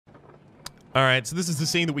All right, so this is the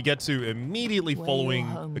scene that we get to immediately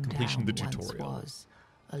following the completion of the tutorial. Was,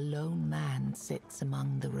 a lone man sits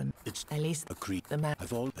among the It's at least a creature. the man.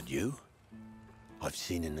 But you? I've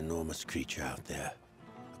seen an enormous creature out there.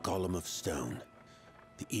 A golem of stone.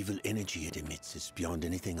 The evil energy it emits is beyond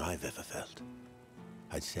anything I've ever felt.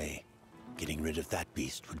 I'd say getting rid of that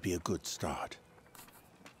beast would be a good start.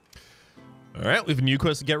 All right, we have a new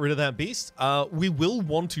quest to get rid of that beast. We will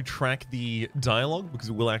want to track the dialogue because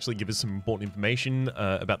it will actually give us some important information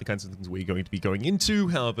about the kinds of things we're going to be going into.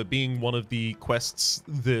 However, being one of the quests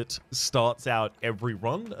that starts out every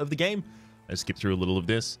run of the game, I skipped through a little of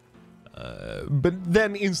this. But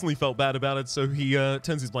then instantly felt bad about it, so he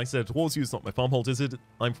turns his blank head towards you. It's not my farmhold, is it?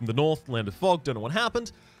 I'm from the north, land of fog, don't know what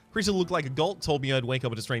happened. Creature looked like a galt, told me I'd wake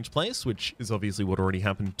up at a strange place, which is obviously what already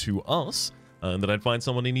happened to us, and that I'd find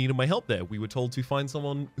someone in need of my help there. We were told to find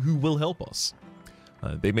someone who will help us.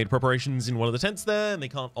 They made preparations in one of the tents there, and they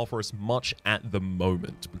can't offer us much at the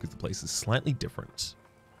moment because the place is slightly different.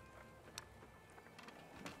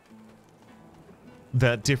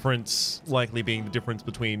 That difference likely being the difference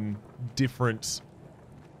between different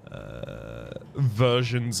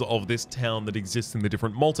versions of this town that exist in the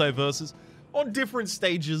different multiverses on different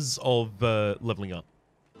stages of leveling up.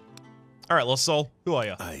 All right, Lost Soul, who are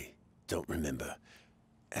you? I don't remember,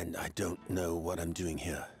 and I don't know what I'm doing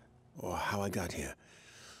here, or how I got here.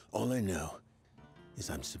 All I know is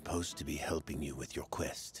I'm supposed to be helping you with your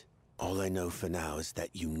quest. All I know for now is that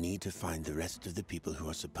you need to find the rest of the people who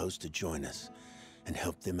are supposed to join us and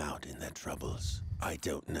help them out in their troubles. I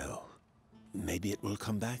don't know. Maybe it will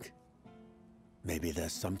come back? Maybe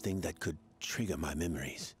there's something that could trigger my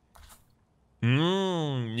memories.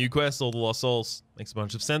 New quest, All the Lost Souls. Makes a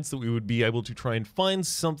bunch of sense that we would be able to try and find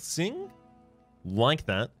something like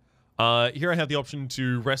that. Here I have the option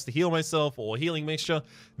to rest to heal myself or healing mixture.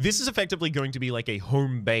 This is effectively going to be like a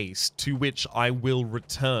home base to which I will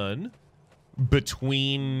return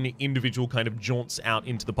between individual kind of jaunts out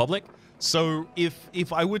into the public. So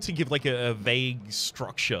if I were to give like a vague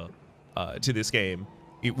structure to this game,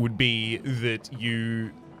 it would be that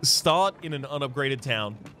you start in an unupgraded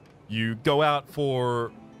town, you go out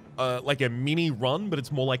for like a mini run, but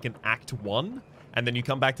it's more like an Act 1, and then you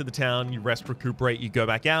come back to the town, you rest, recuperate, you go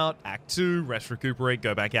back out, Act 2, rest, recuperate,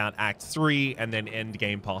 go back out, Act 3, and then end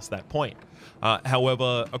game past that point.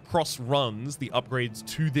 However, across runs, the upgrades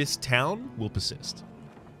to this town will persist.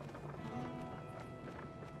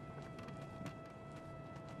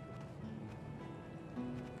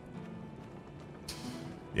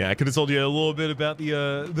 Yeah, I could have told you a little bit about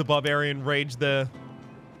the barbarian rage there,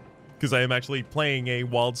 because I am actually playing a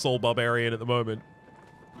Wild Soul barbarian at the moment.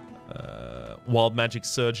 Wild Magic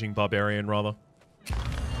Surging barbarian, rather.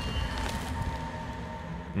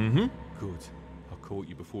 Good. I caught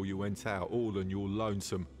you before you went out, all on your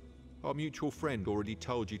lonesome. Our mutual friend already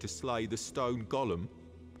told you to slay the stone golem.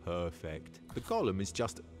 Perfect. The golem is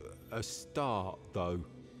just a start, though.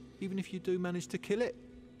 Even if you do manage to kill it,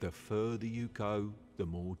 the further you go, the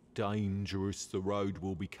more dangerous the road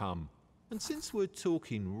will become. And since we're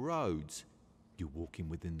talking roads, you're walking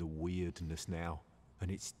within the weirdness now, and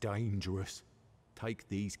it's dangerous. Take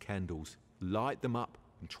these candles, light them up,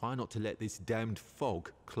 and try not to let this damned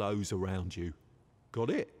fog close around you. Got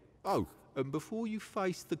it? Oh, and before you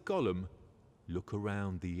face the golem, look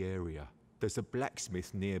around the area. There's a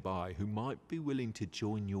blacksmith nearby who might be willing to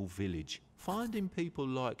join your village. Finding people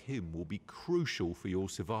like him will be crucial for your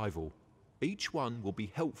survival. Each one will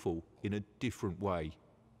be helpful in a different way.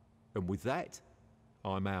 And with that,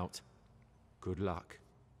 I'm out. Good luck.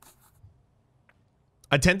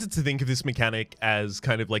 I tended to think of this mechanic as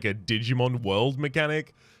kind of like a Digimon World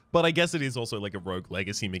mechanic, but I guess it is also like a Rogue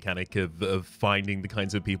Legacy mechanic of finding the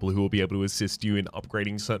kinds of people who will be able to assist you in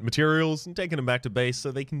upgrading certain materials and taking them back to base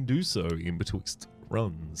so they can do so in betwixt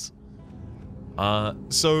runs.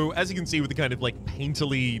 So as you can see with the kind of like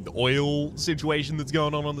painterly oil situation that's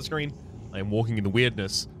going on the screen, I am walking in the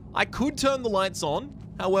weirdness. I could turn the lights on,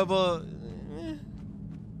 however,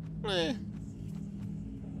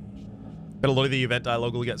 But a lot of the event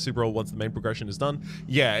dialogue will get super old once the main progression is done.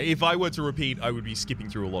 Yeah, if I were to repeat, I would be skipping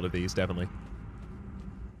through a lot of these, definitely.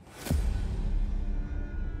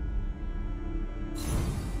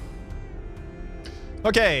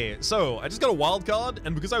 Okay, so I just got a wild card,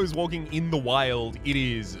 and because I was walking in the wild, it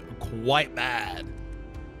is quite bad.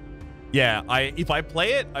 Yeah, if I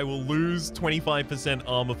play it, I will lose 25%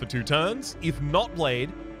 armor for 2 turns. If not played,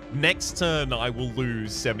 next turn I will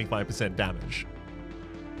lose 75% damage.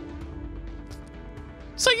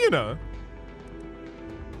 So, you know,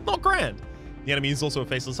 not grand. The enemy is also a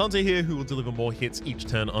faceless hunter here who will deliver more hits each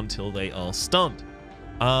turn until they are stunned.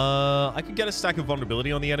 I could get a stack of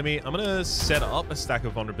vulnerability on the enemy. I'm going to set up a stack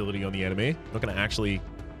of vulnerability on the enemy. I'm not going to actually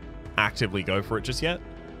actively go for it just yet.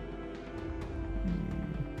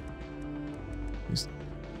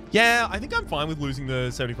 Yeah, I think I'm fine with losing the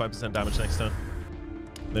 75% damage next turn.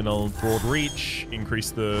 Then I'll broad reach,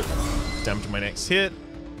 increase the damage of my next hit.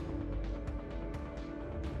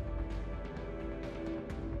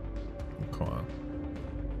 Okay.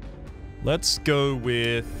 Let's go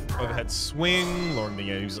with overhead swing, lowering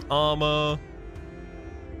the enemy's armor.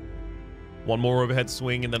 One more overhead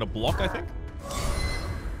swing and then a block, I think.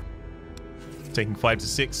 Taking 5 to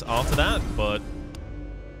 6 after that, but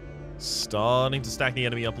starting to stack the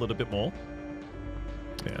enemy up a little bit more.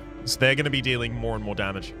 Yeah, so they're going to be dealing more and more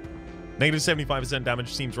damage. Negative 75%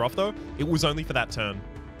 damage seems rough, though. It was only for that turn.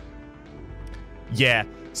 Yeah,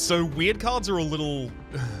 so weird cards are a little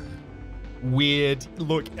weird.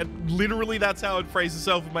 Look, literally that's how it phrased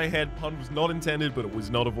itself in my head. Pun was not intended, but it was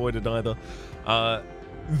not avoided either.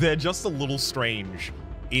 They're just a little strange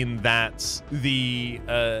in that the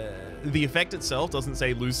effect itself doesn't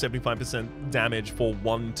say lose 75% damage for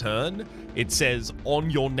one turn. It says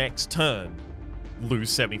on your next turn, lose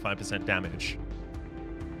 75% damage.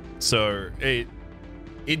 So it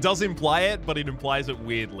does imply it, but it implies it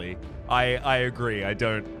weirdly. I agree.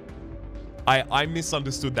 I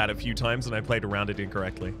misunderstood that a few times and I played around it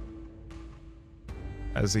incorrectly.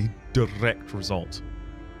 As a direct result.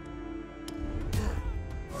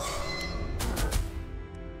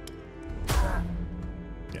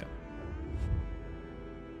 Yeah.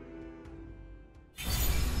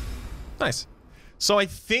 Nice. So I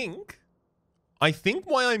think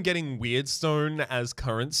why I'm getting Wyrdstone as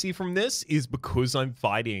currency from this is because I'm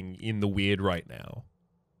fighting in the Weird right now.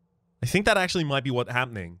 I think that actually might be what's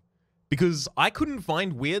happening. Because I couldn't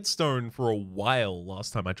find Wyrdstone for a while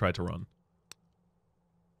last time I tried to run.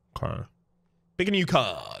 Okay. Pick a new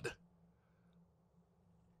card.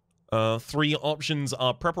 3 options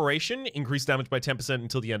are Preparation, increase damage by 10%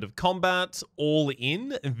 until the end of combat. All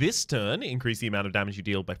in, this turn, increase the amount of damage you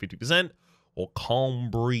deal by 50%. Or Calm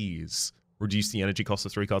Breeze, reduce the energy cost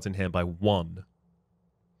of 3 cards in hand by 1.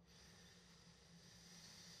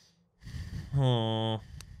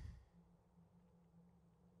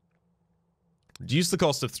 Reduce the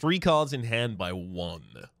cost of 3 cards in hand by 1.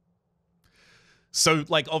 So,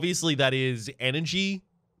 like, obviously that is energy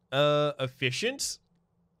efficient,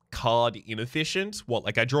 card inefficient. What,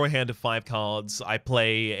 like, I draw a hand of 5 cards, I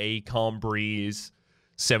play a Calm Breeze,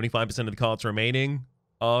 75% of the cards remaining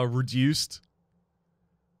are reduced.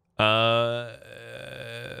 The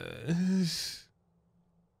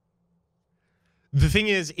thing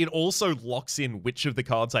is, it also locks in which of the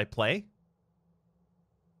cards I play.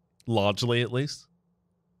 Largely, at least.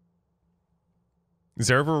 Is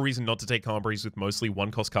there ever a reason not to take Calm Breeze with mostly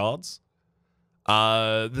 1-cost cards?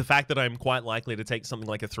 The fact that I'm quite likely to take something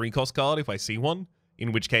like a 3-cost card if I see one,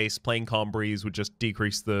 in which case playing Calm Breeze would just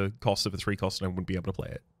decrease the cost of a 3-cost and I wouldn't be able to play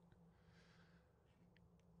it.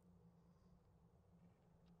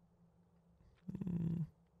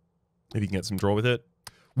 If you can get some draw with it.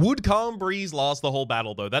 Would Calm Breeze last the whole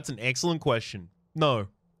battle, though? That's an excellent question. No.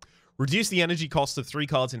 Reduce the energy cost of 3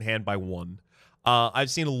 cards in hand by 1. I've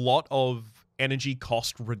seen a lot of energy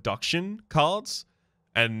cost reduction cards,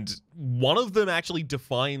 and one of them actually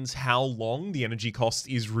defines how long the energy cost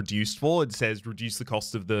is reduced for. It says reduce the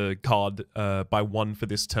cost of the card by 1 for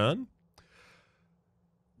this turn.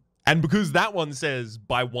 And because that one says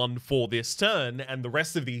by 1 for this turn, and the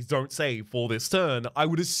rest of these don't say for this turn, I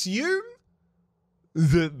would assume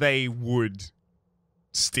that they would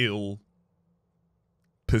still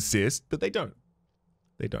persist, but they don't.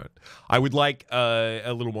 They don't. I would like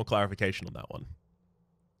a little more clarification on that one.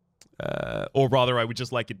 Or rather, I would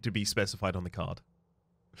just like it to be specified on the card.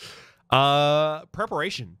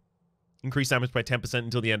 Preparation. Increase damage by 10%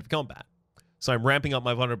 until the end of combat. So I'm ramping up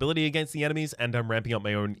my vulnerability against the enemies, and I'm ramping up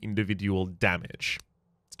my own individual damage.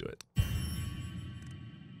 Let's do it.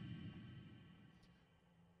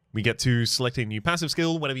 We get to select a new passive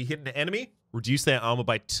skill. Whenever you hit an enemy, reduce their armor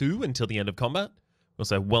by 2 until the end of combat. We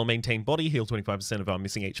also have well-maintained body, heal 25% of our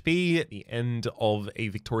missing HP at the end of a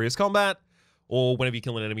victorious combat. Or whenever you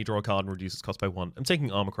kill an enemy, draw a card and reduce its cost by 1. I'm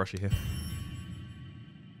taking Armor Crusher here. How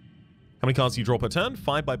many cards do you draw per turn?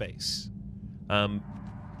 5 by base.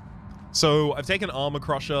 So I've taken Armor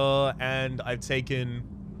Crusher and I've taken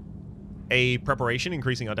a Preparation,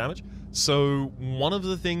 increasing our damage. So one of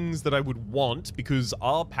the things that I would want, because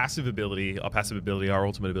our ultimate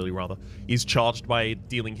ability rather, is charged by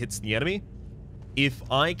dealing hits to the enemy. If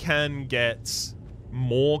I can get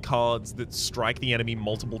more cards that strike the enemy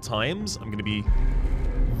multiple times, I'm going to be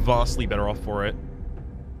vastly better off for it.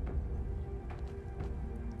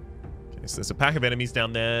 So there's a pack of enemies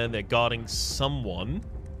down there. They're guarding someone,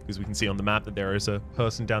 because we can see on the map that there is a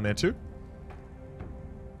person down there too.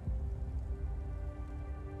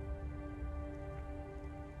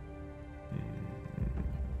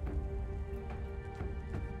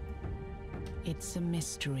 It's a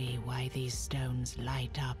mystery why these stones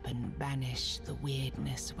light up and banish the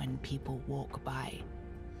weirdness when people walk by.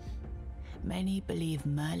 Many believe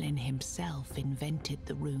Merlin himself invented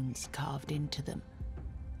the runes carved into them.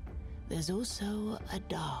 There's also a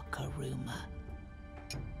darker rumor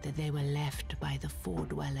that they were left by the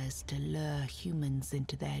Fore-dwellers to lure humans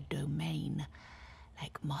into their domain,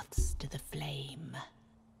 like moths to the flame.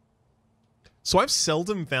 So I've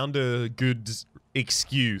seldom found a good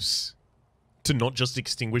excuse to not just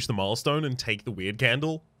extinguish the milestone and take the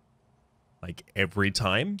Wyrdcandle, like, every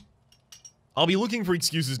time. I'll be looking for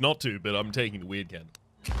excuses not to, but I'm taking the Wyrdcandle.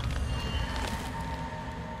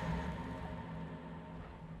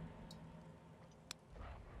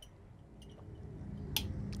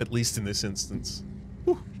 At least in this instance.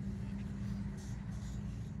 Whew.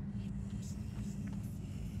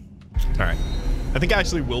 Alright. I think I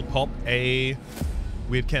actually will pop a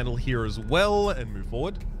Wyrdcandle here as well and move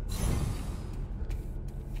forward.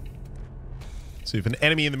 So we have an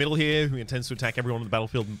enemy in the middle here who intends to attack everyone on the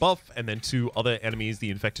battlefield and buff, and then 2 other enemies, the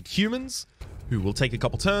infected humans, who will take a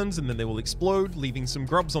couple turns and then they will explode, leaving some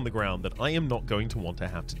grubs on the ground that I am not going to want to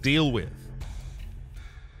have to deal with.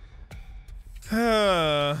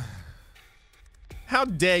 How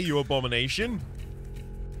dare you, Abomination?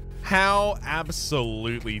 How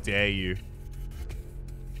absolutely dare you?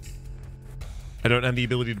 I don't have the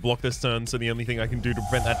ability to block this turn, so the only thing I can do to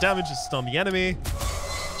prevent that damage is stun the enemy.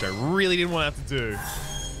 Which I really didn't want to have to do.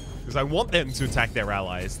 Because I want them to attack their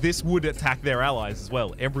allies. This would attack their allies as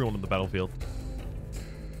well. Everyone on the battlefield.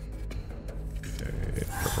 Okay,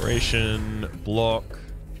 preparation, block.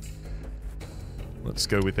 Let's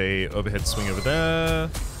go with a overhead swing over there.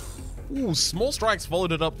 Ooh, small strikes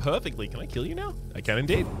followed it up perfectly. Can I kill you now? I can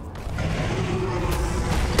indeed.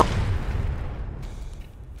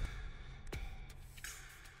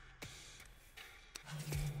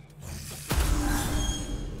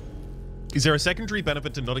 Is there a secondary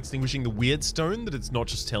benefit to not extinguishing the weird stone that it's not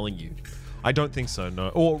just telling you? I don't think so, no.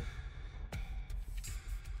 Or...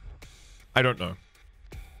 I don't know.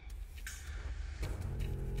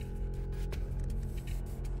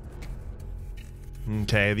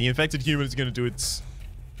 Okay, the infected human is going to do its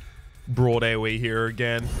broad AoE here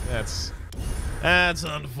again. That's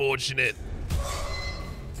unfortunate.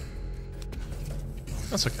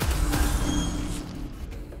 That's okay.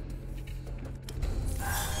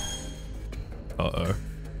 Uh-oh.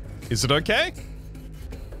 Is it okay?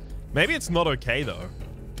 Maybe it's not okay, though.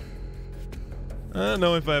 I don't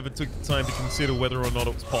know if I ever took the time to consider whether or not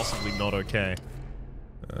it was possibly not okay.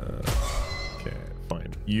 Okay,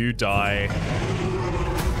 fine. You die.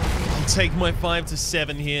 I'll take my 5 to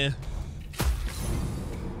 7 here.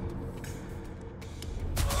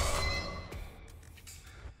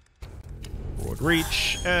 Broad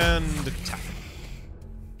reach and attack.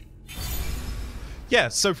 Yeah,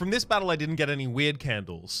 so from this battle I didn't get any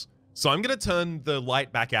Wyrdcandles. So I'm going to turn the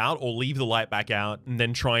light back out, or leave the light back out, and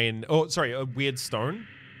then try and... Oh, sorry, a weird stone.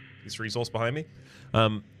 This resource behind me. So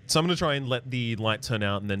I'm going to try and let the light turn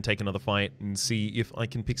out and then take another fight and see if I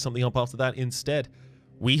can pick something up after that instead.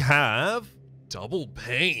 We have Double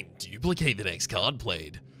Pain. Duplicate the next card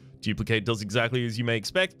played. Duplicate does exactly as you may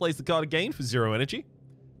expect. Plays the card again for 0 energy.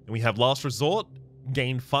 And we have Last Resort.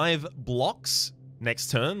 Gain 5 blocks.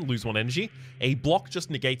 Next turn, lose 1 energy. A block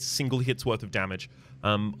just negates a single hit's worth of damage.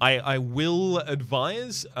 I will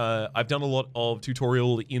advise, I've done a lot of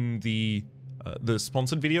tutorial in the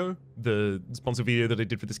sponsored video, that I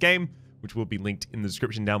did for this game, which will be linked in the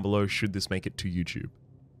description down below should this make it to YouTube.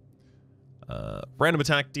 Random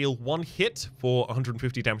attack, deal 1 hit for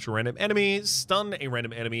 150 damage to a random enemy, stun a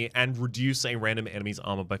random enemy, and reduce a random enemy's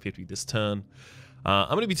armor by 50 this turn. I'm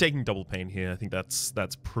going to be taking Double Pain here. I think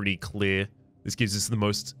that's pretty clear. This gives us the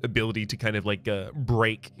most ability to kind of like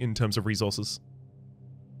break in terms of resources.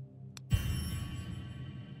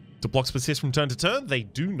 Do blocks persist from turn to turn? They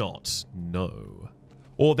do not. No.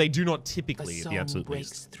 Or they do not typically, at the absolute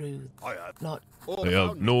least. Through, not I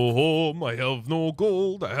have no home, I have no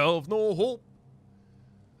gold, I have no hope.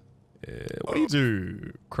 What do you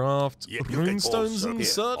do? Craft runestones and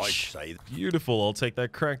such? Beautiful, I'll take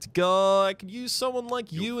that cracked guy. I could use someone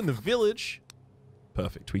like you in the village.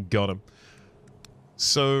 Perfect, we got him.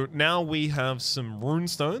 So now we have some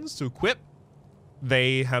runestones to equip.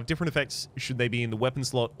 They have different effects should they be in the weapon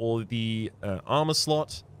slot or the armor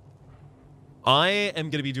slot. I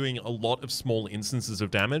am going to be doing a lot of small instances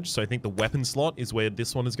of damage, so I think the weapon slot is where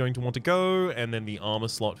this one is going to want to go, and then the armor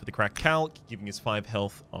slot for the cracked calc, giving us 5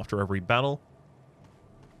 health after every battle.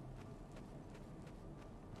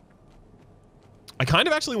 I kind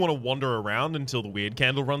of actually want to wander around until the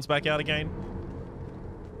Wyrdcandle runs back out again.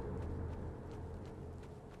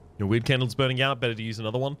 Your Wyrdcandle's burning out, better to use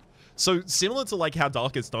another one. So similar to like how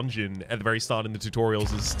Darkest Dungeon at the very start in the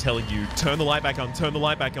tutorials is telling you, turn the light back on, turn the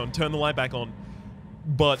light back on, turn the light back on.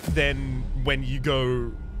 But then when you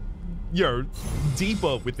go, you know,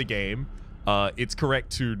 deeper with the game, it's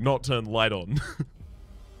correct to not turn the light on.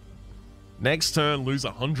 Next turn, lose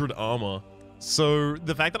 100 armor. So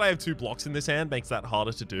the fact that I have 2 blocks in this hand makes that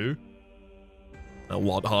harder to do. A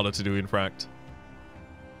lot harder to do, in fact.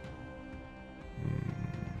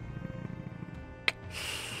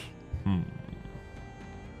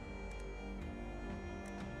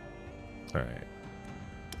 Alright.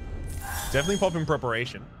 Definitely popping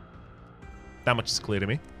preparation. That much is clear to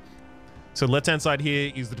me. So left-hand side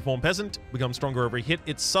here is the Deformed Peasant. Becomes stronger every hit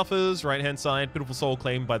it suffers. Right-hand side, Pitiful Soul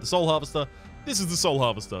claimed by the Soul Harvester. This is the Soul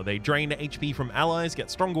Harvester. They drain HP from allies, get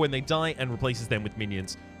stronger when they die, and replaces them with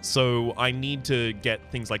minions. So I need to get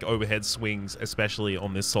things like overhead swings, especially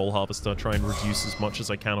on this Soul Harvester. Try and reduce as much as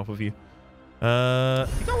I can off of you. I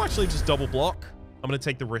think I'll actually just double block. I'm going to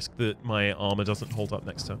take the risk that my armor doesn't hold up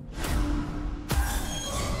next turn.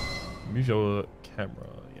 Move your camera,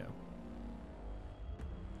 yeah.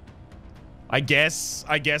 I guess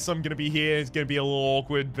I'm going to be here. It's going to be a little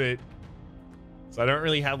awkward, but... So I don't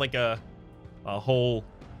really have like a whole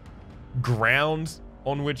ground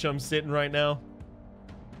on which I'm sitting right now.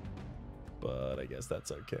 But I guess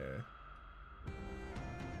that's okay.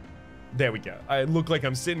 There we go. I look like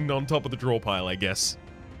I'm sitting on top of the draw pile, I guess.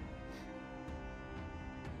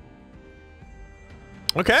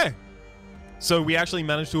 Okay. So we actually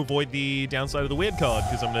managed to avoid the downside of the weird card,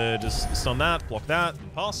 because I'm going to just stun that, block that,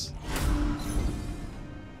 and pass.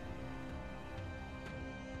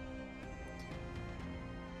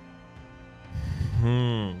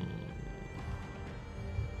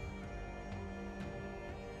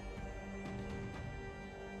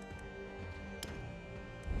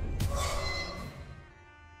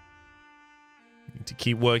 Need to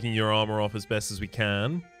keep working your armor off as best as we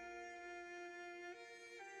can.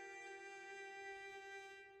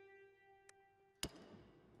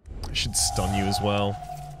 I should stun you as well.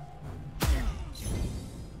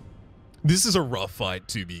 This is a rough fight,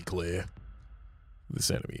 to be clear. This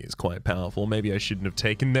enemy is quite powerful. Maybe I shouldn't have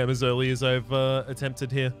taken them as early as I've attempted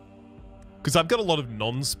here. Because I've got a lot of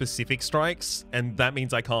non-specific strikes, and that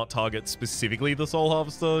means I can't target specifically the Soul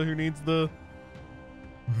Harvester who needs the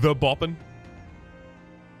boppin'.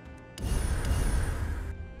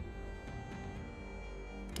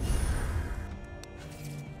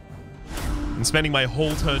 And spending my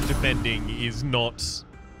whole turn defending is not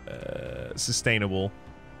sustainable.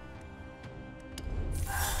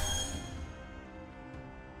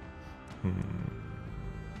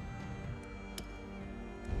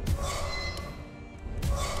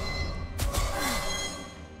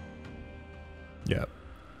 Yeah.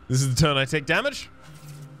 This is the turn I take damage.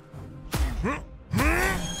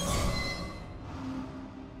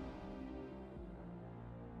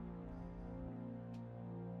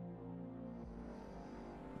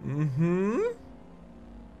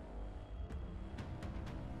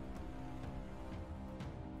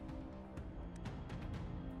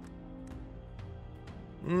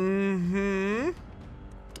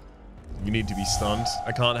 You need to be stunned.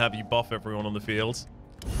 I can't have you buff everyone on the field.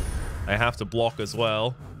 I have to block as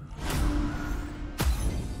well.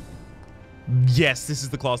 Yes, this is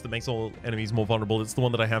the class that makes all enemies more vulnerable. It's the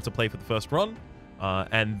one that I have to play for the first run.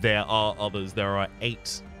 And there are others. There are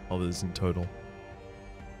 8 others in total.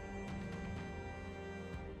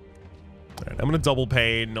 All right, I'm going to double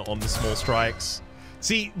pain on the small strikes.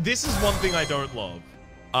 See, this is one thing I don't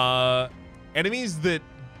love. Enemies that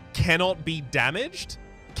cannot be damaged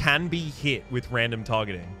can be hit with random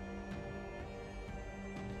targeting.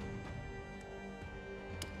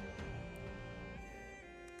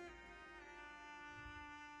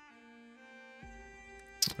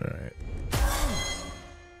 All right.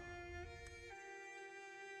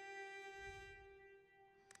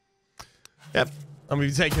 Yep, I'm going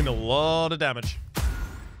to be taking a lot of damage.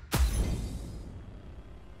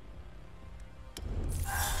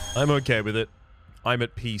 I'm okay with it. I'm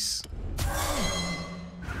at peace.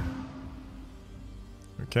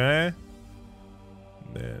 Okay.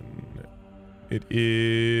 Then it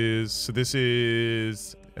is... So this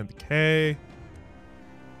is... And the K.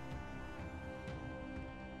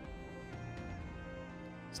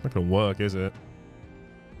 It's not going to work, is it?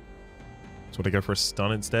 So would I go for a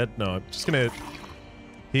stun instead? No, I'm just gonna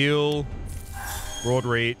heal, broad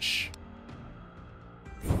reach.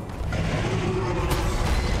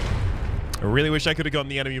 I really wish I could have gotten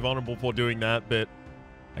the enemy vulnerable before doing that, but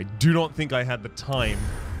I do not think I had the time.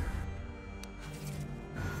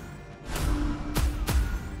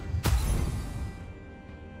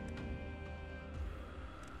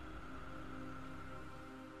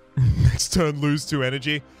 Next turn, lose 2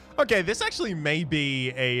 energy. Okay, this actually may be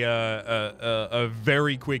a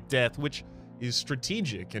very quick death, which is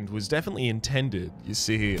strategic and was definitely intended. You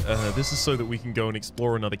see, this is so that we can go and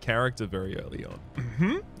explore another character very early on.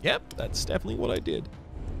 Mm-hmm. Yep, that's definitely what I did.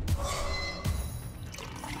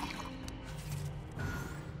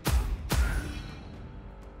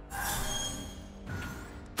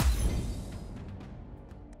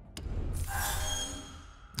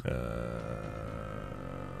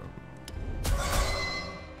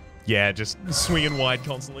 Yeah, just swinging wide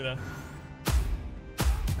constantly there.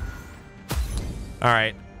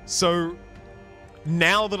 Alright, so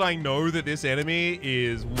now that I know that this enemy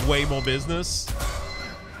is way more business,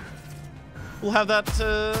 we'll have that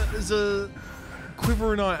as a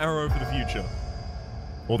quiver in our arrow for the future.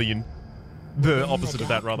 Or the opposite of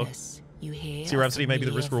that, rather. See, Rhapsody, maybe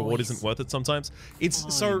the risk-reward isn't worth it sometimes.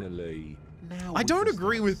 It's so... I don't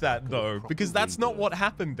agree with that, though, because that's not what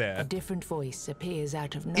happened there. A different voice appears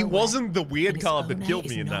out of nowhere. It wasn't the weird card that killed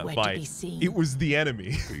me in that fight. It was the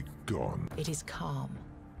enemy. Be gone. It is calm.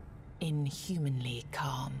 Inhumanly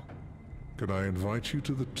calm. Can I invite you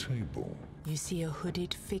to the table? You see a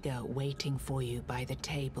hooded figure waiting for you by the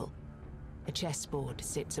table. A chessboard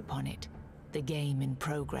sits upon it, the game in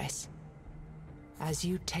progress. As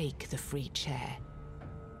you take the free chair,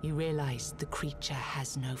 you realize the creature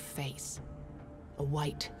has no face. A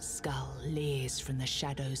white skull leers from the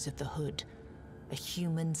shadows of the hood, a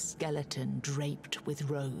human skeleton draped with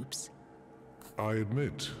robes. I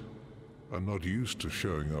admit, I'm not used to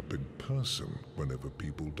showing up in person whenever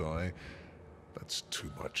people die. That's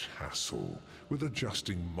too much hassle, with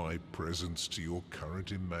adjusting my presence to your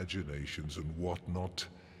current imaginations and whatnot.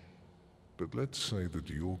 But let's say that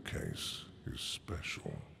your case is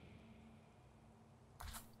special.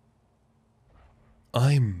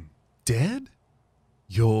 I'm dead?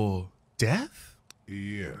 Your death?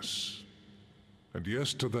 Yes. And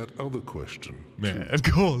yes to that other question, Man, too. of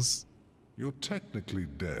course. You're technically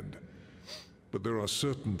dead, but there are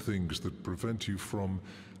certain things that prevent you from,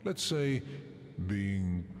 let's say,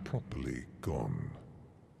 being properly gone.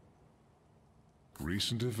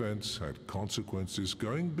 Recent events had consequences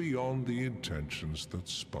going beyond the intentions that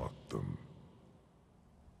sparked them.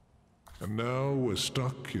 And now we're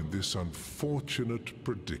stuck in this unfortunate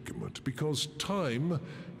predicament because time,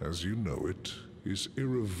 as you know it, is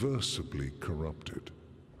irreversibly corrupted.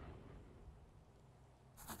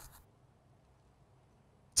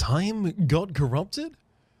 Time got corrupted?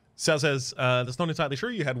 Sal says, that's not entirely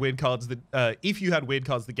true. You had weird cards that, if you had weird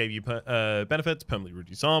cards that gave you benefits, permanently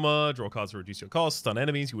reduce armor, draw cards to reduce your cost, stun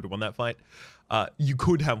enemies, you would have won that fight. You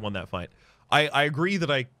could have won that fight. I agree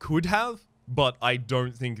that I could have, but I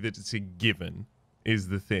don't think that it's a given, is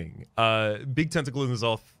the thing. Big Tentacle is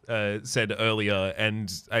off said earlier,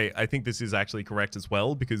 and I think this is actually correct as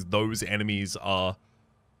well, because those enemies are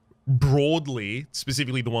broadly,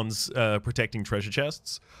 specifically the ones protecting treasure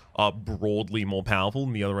chests, are broadly more powerful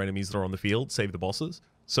than the other enemies that are on the field, save the bosses.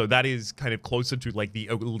 So that is kind of closer to like the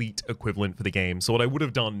elite equivalent for the game. So what I would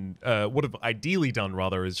have done, would have ideally done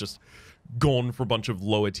rather, is just gone for a bunch of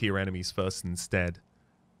lower tier enemies first instead.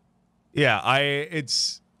 Yeah,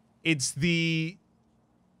 it's the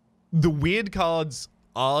weird cards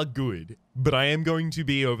are good, but I am going to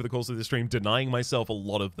be, over the course of the stream, denying myself a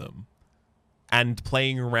lot of them and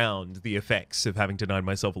playing around the effects of having denied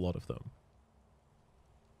myself a lot of them.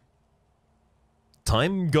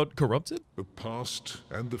 Time got corrupted? The past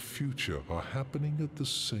and the future are happening at the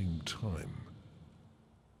same time.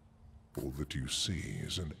 All that you see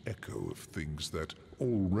is an echo of things that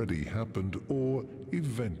already happened or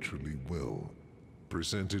eventually will.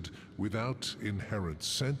 Presented without inherent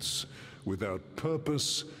sense, without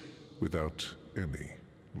purpose, without any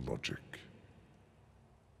logic.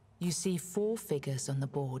 You see 4 figures on the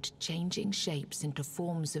board changing shapes into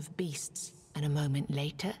forms of beasts, and a moment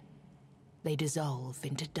later, they dissolve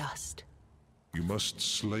into dust. You must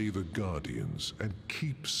slay the Guardians and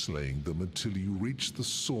keep slaying them until you reach the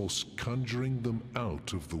source, conjuring them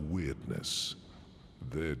out of the weirdness.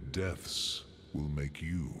 Their deaths will make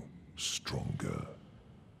you stronger.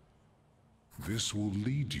 This will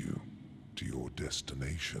lead you to your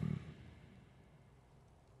destination.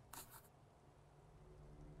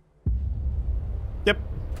 Yep.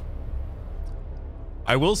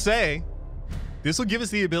 I will say, This will give us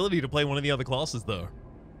the ability to play one of the other classes, though.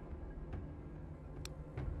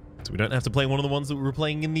 So we don't have to play one of the ones that we were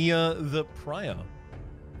playing in the prior.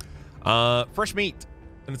 Fresh Meat.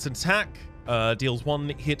 And its attack deals 1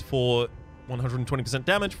 hit for 120%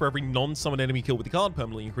 damage for every non-summoned enemy killed with the card,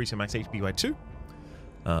 permanently increase your max HP by 2.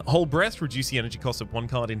 Hold Breath, reduce the energy cost of 1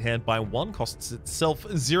 card in hand by 1, costs itself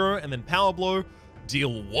 0, and then Power Blow,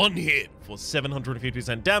 deal 1 hit for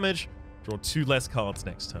 750% damage, draw 2 less cards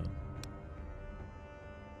next turn.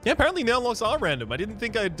 Yeah, apparently the unlocks are random. I didn't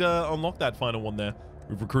think I'd unlock that final one there.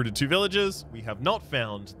 We've recruited 2 villagers, we have not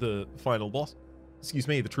found the final boss,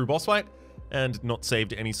 the true boss fight, and not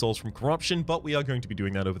saved any souls from corruption, but we are going to be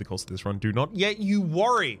doing that over the course of this run. Do not yet you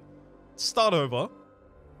worry. Start over.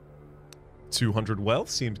 200 wealth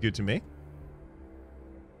seems good to me.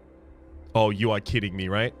 Oh, you are kidding me,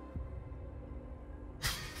 right?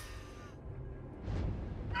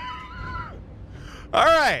 All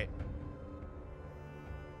right.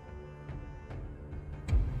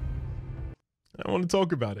 I want to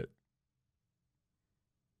talk about it.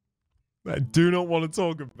 I do not want to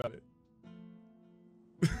talk about it.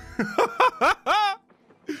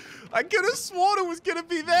 I could have sworn it was going to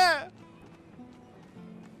be there.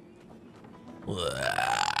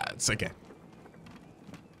 It's okay.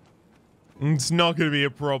 It's not going to be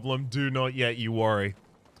a problem. Do not yet you worry.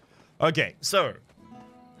 Okay, so.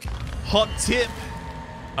 Hot tip.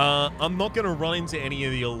 I'm not going to run into any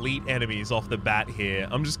of the elite enemies off the bat here.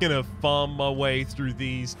 I'm just going to farm my way through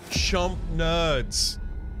these chump nerds.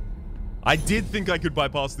 I did think I could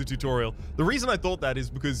bypass the tutorial. The reason I thought that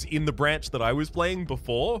is because in the branch that I was playing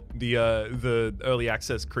before, the early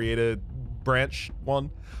access creator branch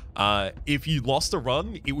one, if you lost a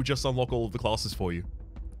run, it would just unlock all of the classes for you.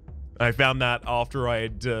 I found that after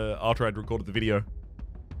I'd recorded the video.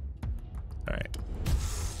 All right,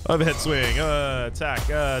 overhead swing, attack,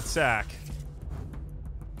 attack.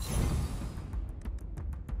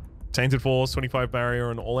 Tainted Force, 25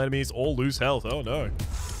 barrier on all enemies, all lose health. Oh no.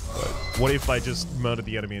 What if I just murdered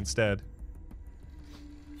the enemy instead?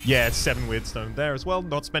 Yeah, it's 7 Wyrdstone there as well.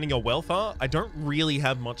 Not spending your wealth, huh? I don't really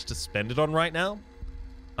have much to spend it on right now.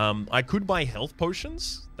 I could buy health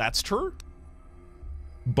potions. That's true.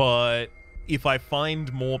 But if I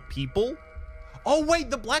find more people... Oh, wait,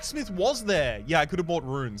 the blacksmith was there. Yeah, I could have bought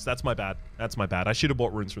runes. That's my bad. That's my bad. I should have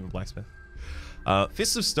bought runes from the blacksmith.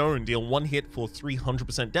 Fists of Stone deal 1 hit for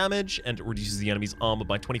 300% damage, and it reduces the enemy's armor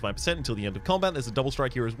by 25% until the end of combat. There's a double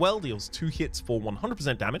strike here as well. Deals 2 hits for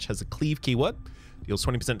 100% damage. Has a cleave keyword. Deals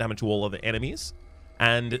 20% damage to all other enemies.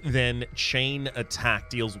 And then Chain Attack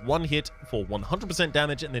deals 1 hit for 100%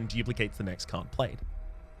 damage and then duplicates the next card played.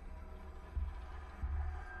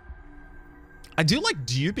 I do like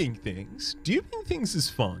duping things. Duping things is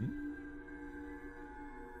fun.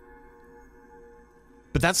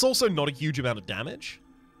 But that's also not a huge amount of damage.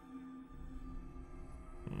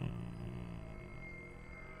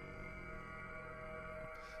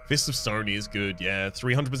 Fist of Stone is good, yeah.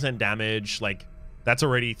 300% damage, like, that's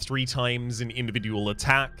already 3 times an individual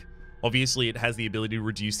attack. Obviously, it has the ability to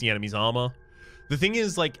reduce the enemy's armor. The thing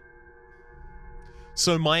is, like,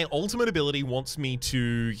 so my ultimate ability wants me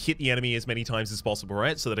to hit the enemy as many times as possible,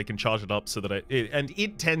 right? So that I can charge it up so that and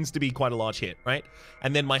it tends to be quite a large hit, right?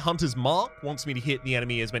 And then my Hunter's Mark wants me to hit the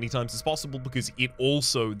enemy as many times as possible because it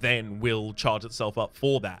also then will charge itself up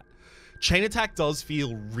for that. Chain Attack does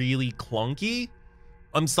feel really clunky.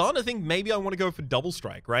 I'm starting to think maybe I want to go for Double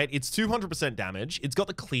Strike, right? It's 200% damage. It's got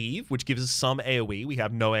the Cleave, which gives us some AoE. We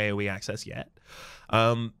have no AoE access yet.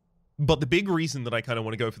 But the big reason that I kind of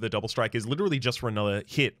want to go for the Double Strike is literally just for another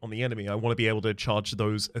hit on the enemy. I want to be able to charge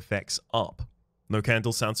those effects up. No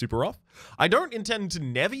candles sound super rough. I don't intend to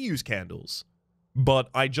never use candles, but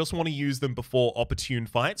I just want to use them before opportune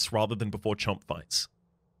fights rather than before chump fights.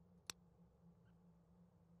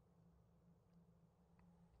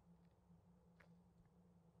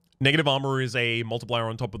 Negative armor is a multiplier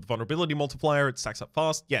on top of the vulnerability multiplier. It stacks up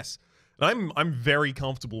fast. Yes. And I'm very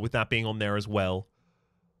comfortable with that being on there as well.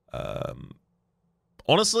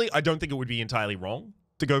 Honestly, I don't think it would be entirely wrong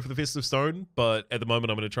to go for the Fist of Stone, but at the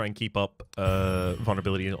moment I'm going to try and keep up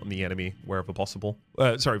vulnerability on the enemy wherever possible.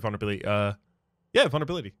 Sorry, vulnerability. Yeah,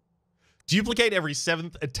 vulnerability. Duplicate every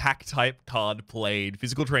 7th attack type card played.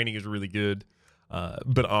 Physical training is really good,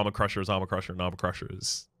 but Armor Crusher is Armor Crusher, and Armor Crusher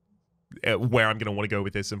is where I'm going to want to go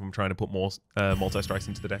with this if I'm trying to put more multi-strikes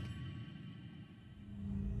into the deck.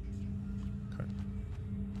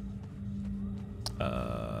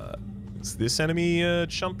 Okay. Is this enemy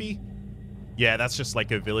chumpy? Yeah, that's just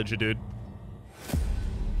like a villager dude.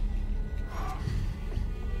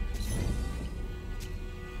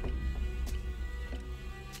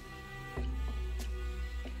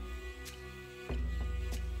 I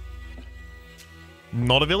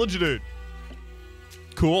Not a villager dude.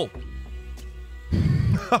 Cool.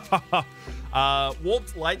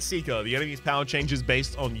 Warped Lightseeker. The enemy's power changes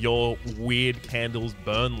based on your Wyrdcandles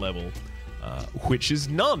burn level, which is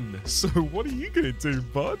none. So what are you gonna do,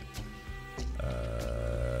 bud?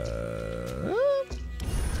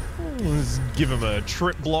 Let's give him a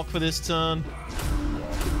trip block for this turn.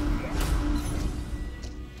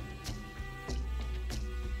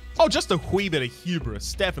 Oh, just a wee bit of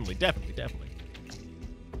hubris. Definitely.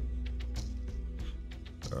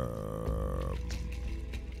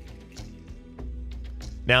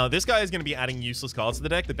 Now, this guy is going to be adding useless cards to the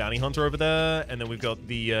deck. The Bounty Hunter over there. And then we've got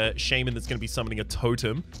the Shaman that's going to be summoning a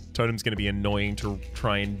Totem. Totem's going to be annoying to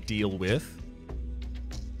try and deal with.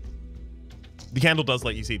 The candle does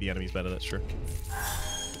let you see the enemies better, that's true.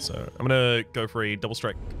 So I'm going to go for a double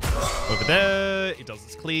strike over there. It does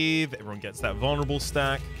its cleave. Everyone gets that vulnerable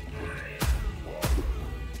stack.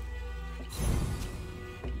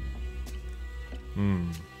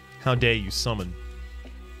 How dare you summon?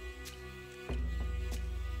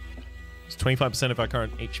 It's 25% of our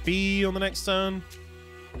current HP on the next turn.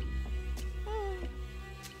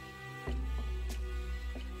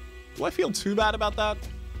 Do I feel too bad about that?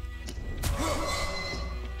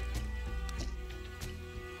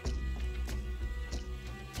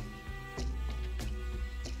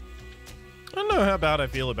 I don't know how bad I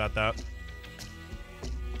feel about that.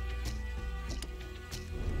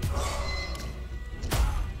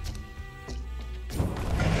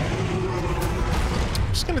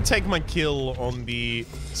 Just gonna take my kill on the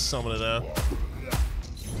summoner there.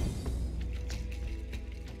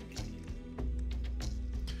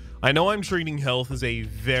 I know I'm treating health as a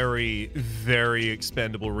very, very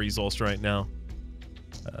expendable resource right now.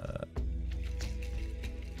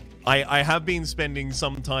 I have been spending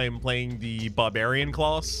some time playing the Barbarian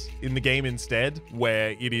class in the game instead,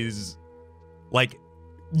 where it is, like,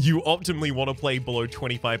 you optimally want to play below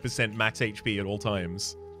 25% max HP at all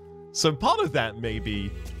times. So part of that may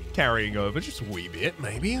be carrying over just a wee bit,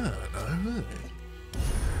 maybe, I don't know.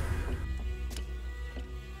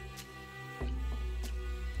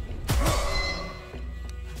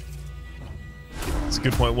 It's a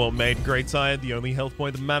good point, well made, great side. The only health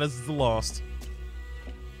point that matters is the last.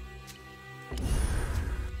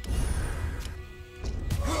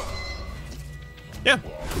 Yeah.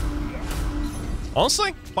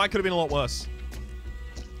 Honestly, fight could have been a lot worse.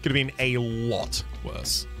 Could have been a lot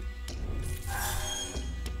worse.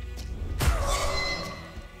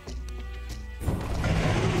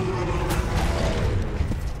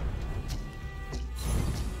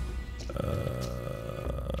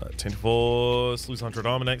 Tainted Force, lose 100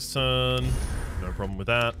 armor next turn. No problem with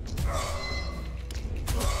that.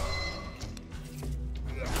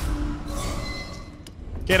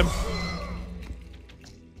 Get him.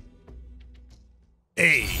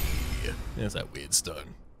 Hey, there's that weird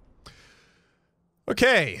stone.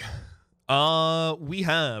 Okay. We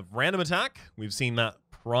have random attack. We've seen that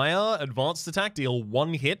prior. Advanced attack, deal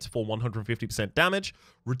 1 hit for 150% damage.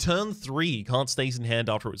 Return 3 can't stays in hand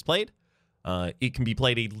after it was played. It can be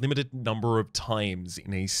played a limited number of times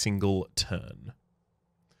in a single turn.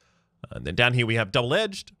 And then down here we have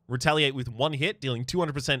double-edged. Retaliate with 1 hit, dealing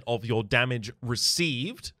 200% of your damage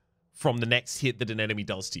received from the next hit that an enemy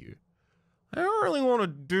does to you. I don't really want to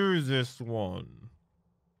do this one.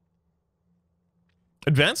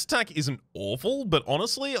 Advanced attack isn't awful, but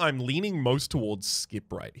honestly, I'm leaning most towards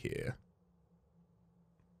skip right here.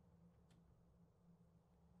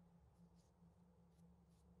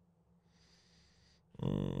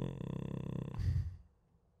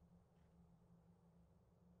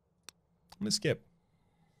 I'm gonna skip.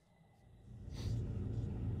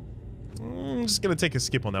 I'm just gonna take a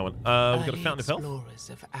skip on that one. We've got a Fountain of Health. Explorers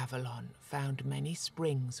of Avalon found many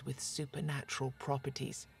springs with supernatural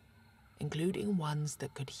properties, including ones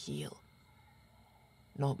that could heal.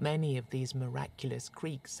 Not many of these miraculous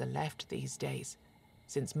creeks are left these days,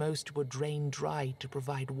 since most were drained dry to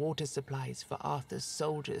provide water supplies for Arthur's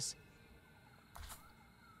soldiers.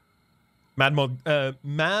 Mad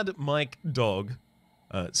Mike Dog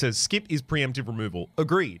says skip is preemptive removal.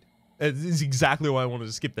 Agreed. This is exactly why I wanted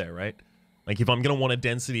to skip there, right? Like, if I'm going to want a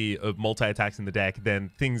density of multi-attacks in the deck, then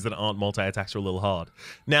things that aren't multi-attacks are a little hard.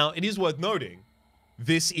 Now, it is worth noting,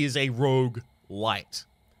 this is a rogue light.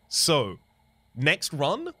 So, next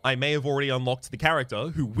run, I may have already unlocked the character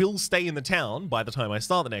who will stay in the town by the time I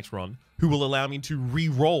start the next run, who will allow me to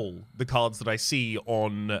re-roll the cards that I see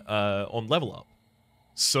on level up.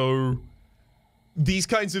 So, these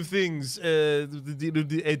kinds of things,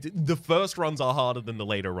 the first runs are harder than the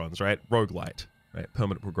later runs, right? Roguelite, right?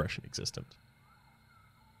 Permanent progression existent.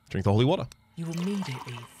 Drink the holy water. You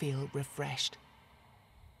immediately feel refreshed.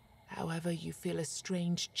 However, you feel a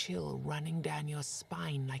strange chill running down your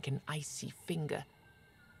spine like an icy finger.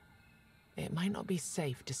 It might not be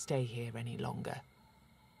safe to stay here any longer.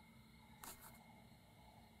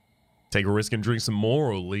 Take a risk and drink some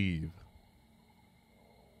more or leave?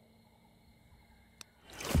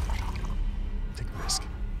 Take a risk.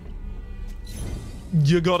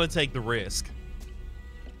 You gotta take the risk.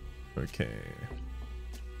 Okay.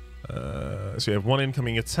 So you have one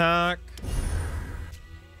incoming attack.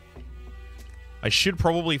 I should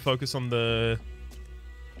probably focus on the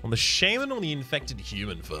shaman or the infected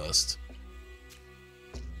human first.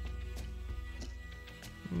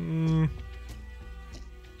 I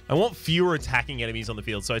want fewer attacking enemies on the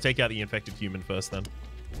field, so I take out the infected human first then.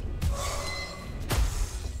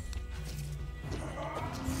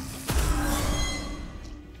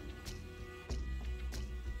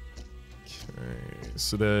 Okay,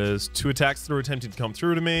 so there's 2 attacks that are attempting to come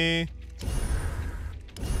through to me.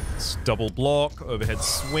 It's double block, overhead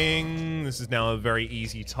swing. This is now a very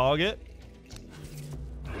easy target.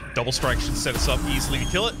 Double strike should set us up easily to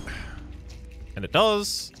kill it. And it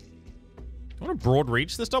does. Do I want to broad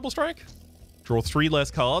reach this double strike? Draw 3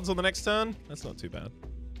 less cards on the next turn? That's not too bad.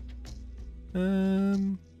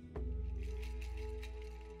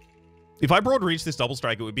 If I broad reach this double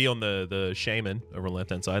strike, it would be on the shaman over on the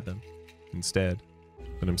left-hand side then, instead.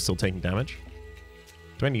 But I'm still taking damage.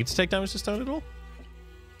 Do I need to take damage this turn at all?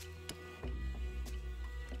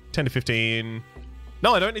 10 to 15.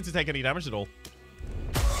 No, I don't need to take any damage at all.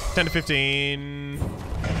 10 to 15.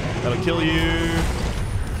 That'll kill you.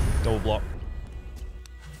 Double block.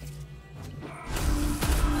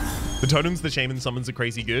 The totems the shaman summons are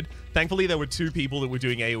crazy good. Thankfully, there were 2 people that were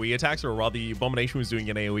doing AoE attacks, or rather, the Abomination was doing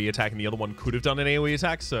an AoE attack, and the other one could have done an AoE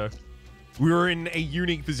attack, so we were in a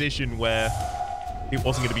unique position where it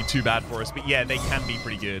wasn't going to be too bad for us. But yeah, they can be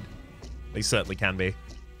pretty good. They certainly can be.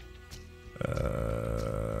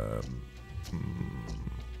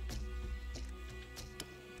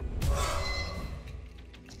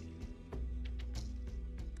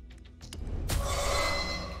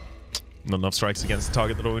 Not enough strikes against the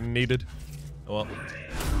target that I needed. Oh well.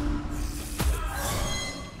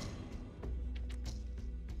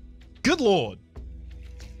 Good lord.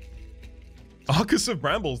 Arcus of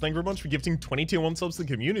Brambles, thank you very much for gifting 20 tier 1 subs to the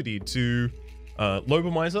community. To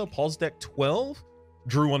Lobomizer, Posdeck 12,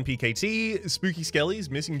 Drew 1 PKT, Spooky Skellies,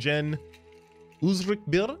 Missing Gen, Uzrik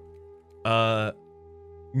Bir,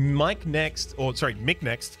 Mick next,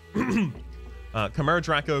 Chimera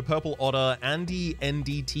Draco, Purple Otter, Andy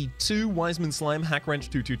NDT2, Wiseman Slime, Hackwrench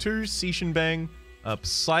 222, Seishin Bang,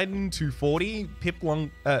 Poseidon 240,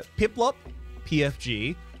 Piplup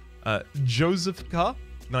PFG, Josephka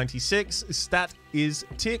 96, Stat is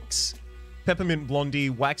Tix, Peppermint Blondie,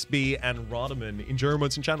 Waxbee, and Radaman. Enjoy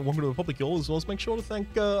remotes and chat and welcome to the public y'all, as well as make sure to thank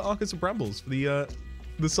Arcus of Brambles for the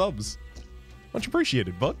subs. Much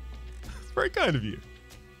appreciated, bud. It's very kind of you.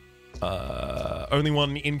 Only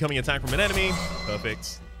 1 incoming attack from an enemy.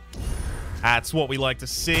 Perfect. That's what we like to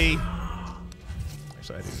see.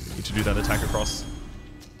 Actually, I didn't need to do that attack across.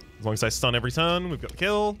 As long as I stun every turn, we've got the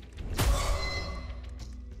kill.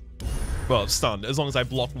 Well, stunned. As long as I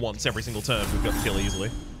block once every single turn, we've got the kill easily.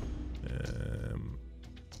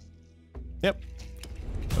 Yep.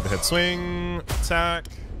 Overhead swing, attack,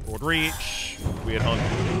 broad reach, weird hunt.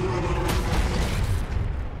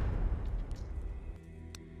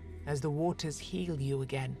 As the waters heal you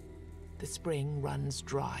again, the spring runs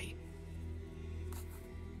dry.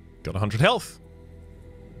 Got 100 health.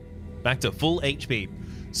 Back to full HP.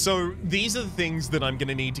 So these are the things that I'm going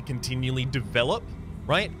to need to continually develop,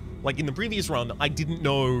 right? Like in the previous run, I didn't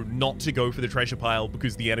know not to go for the treasure pile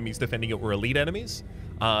because the enemies defending it were elite enemies.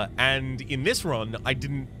 And in this run, I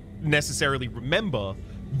didn't necessarily remember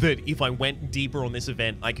that if I went deeper on this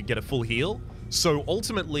event, I could get a full heal. So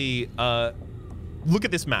ultimately, look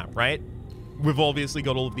at this map, right? We've obviously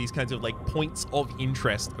got all of these kinds of like points of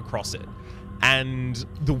interest across it. And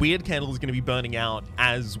the Wyrdcandle is going to be burning out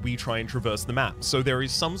as we try and traverse the map. So there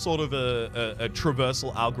is some sort of a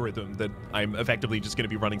traversal algorithm that I'm effectively just going to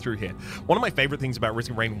be running through here. One of my favorite things about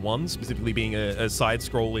Risk of Rain 1, specifically being a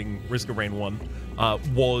side-scrolling Risk of Rain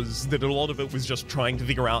 1, was that a lot of it was just trying to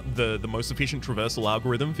figure out the most efficient traversal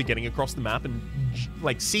algorithm for getting across the map and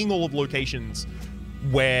like seeing all of locations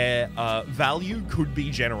where value could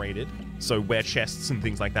be generated, so where chests and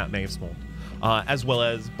things like that may have spawned, as well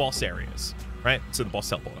as boss areas. Right? So the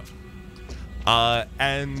boss teleporter.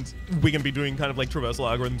 And we're going to be doing kind of like traversal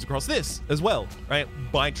algorithms across this as well, right?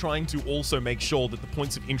 By trying to also make sure that the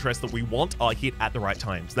points of interest that we want are hit at the right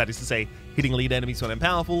times. That is to say, hitting elite enemies when I'm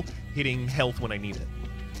powerful, hitting health when I need it.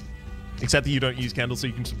 Except that you don't use candles, so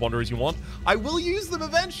you can just wander as you want. I will use them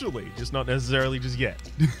eventually, just not necessarily just yet.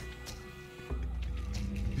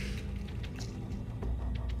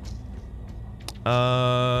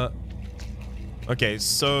 Okay,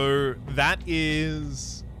 so that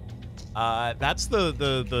is... that's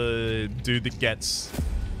the dude that gets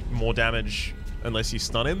more damage unless you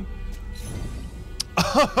stun him.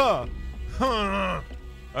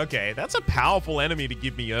 Okay, that's a powerful enemy to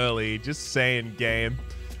give me early. Just saying, game.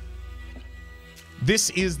 This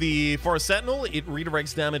is the Forest Sentinel. It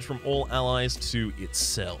redirects damage from all allies to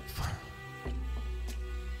itself.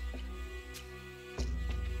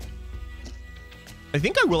 I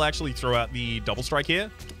think I will actually throw out the double strike here.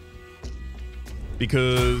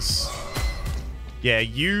 Because, yeah,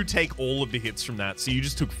 you take all of the hits from that. So you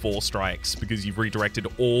just took 4 strikes because you've redirected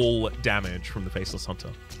all damage from the Faceless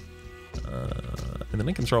Hunter. And then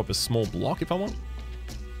I can throw up a small block if I want.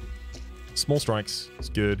 Small strikes is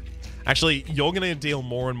good. Actually, you're going to deal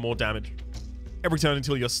more and more damage every turn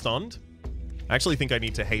until you're stunned. I actually think I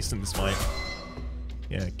need to hasten this fight.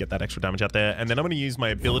 Yeah, get that extra damage out there. And then I'm going to use my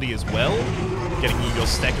ability as well, getting you your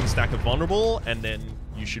second stack of vulnerable, and then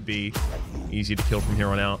you should be easy to kill from here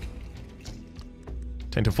on out.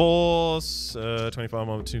 Tainted Force, 25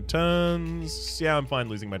 over 2 turns. Yeah, I'm fine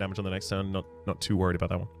losing my damage on the next turn. Not too worried about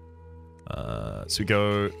that one. So we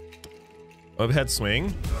go overhead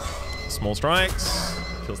swing, small strikes,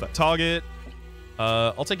 kills that target.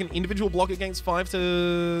 I'll take an individual block against 5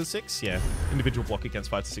 to 6. Yeah, individual block against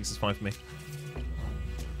 5 to 6 is fine for me.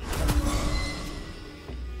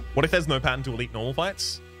 What if there's no pattern to elite normal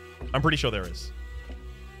fights? I'm pretty sure there is.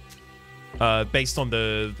 Based on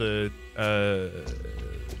the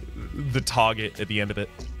target at the end of it.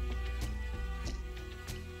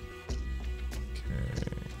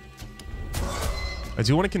 Okay. I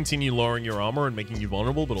do want to continue lowering your armor and making you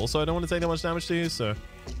vulnerable, but also I don't want to take that much damage to you, so...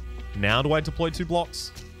 Now do I deploy 2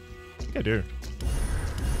 blocks? I think I do.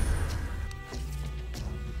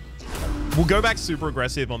 We'll go back super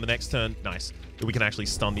aggressive on the next turn. Nice. That we can actually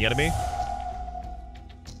stun the enemy.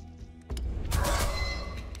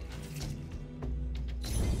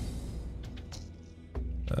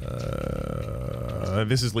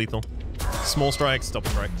 This is lethal. Small strikes, double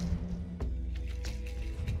strike.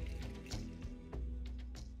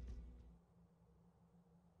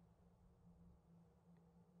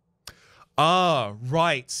 Ah,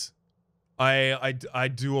 right. I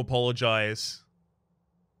do apologize.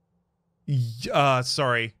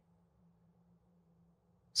 Sorry.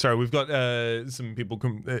 Sorry, we've got some people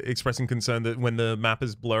expressing concern that when the map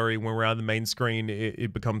is blurry, when we're on the main screen,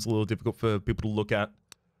 it becomes a little difficult for people to look at.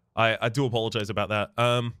 I do apologize about that.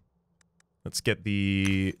 Let's get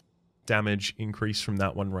the damage increase from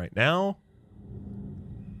that one right now.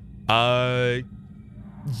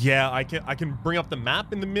 Yeah, I can bring up the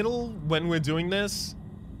map in the middle when we're doing this.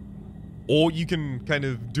 Or you can kind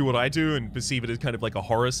of do what I do and perceive it as kind of like a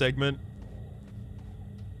horror segment.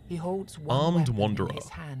 He holds one weapon in his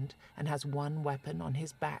hand and has one weapon on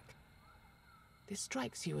his back. This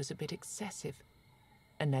strikes you as a bit excessive,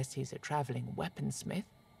 unless he's a traveling weaponsmith.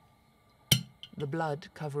 The blood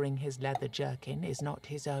covering his leather jerkin is not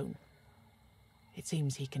his own. It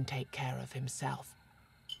seems he can take care of himself.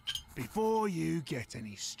 Before you get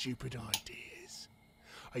any stupid ideas,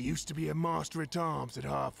 I used to be a master-at-arms at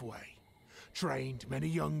Halfway. Trained many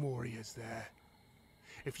young warriors there.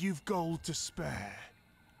 If you've gold to spare,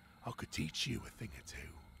 I could teach you a thing or two.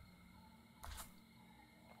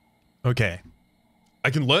 Okay. I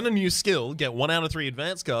can learn a new skill, get 1 out of 3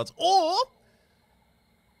 advanced cards, or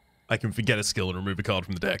I can forget a skill and remove a card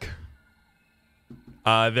from the deck.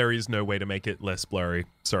 There is no way to make it less blurry.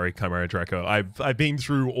 Sorry, Chimera Draco. I've been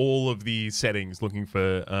through all of the settings looking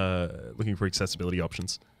for accessibility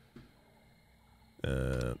options.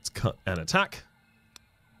 Let's cut an attack.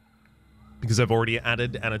 Because I've already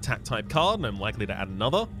added an attack type card and I'm likely to add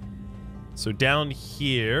another. So down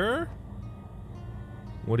here,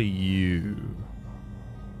 what are you?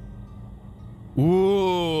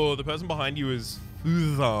 Ooh, the person behind you is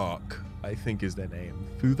Futhark, I think is their name.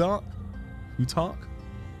 Futhark? Futhark?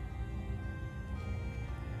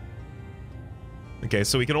 Okay,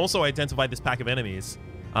 so we can also identify this pack of enemies.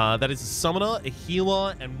 That is a summoner, a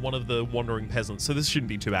healer, and one of the wandering peasants. So this shouldn't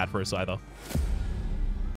be too bad for us either.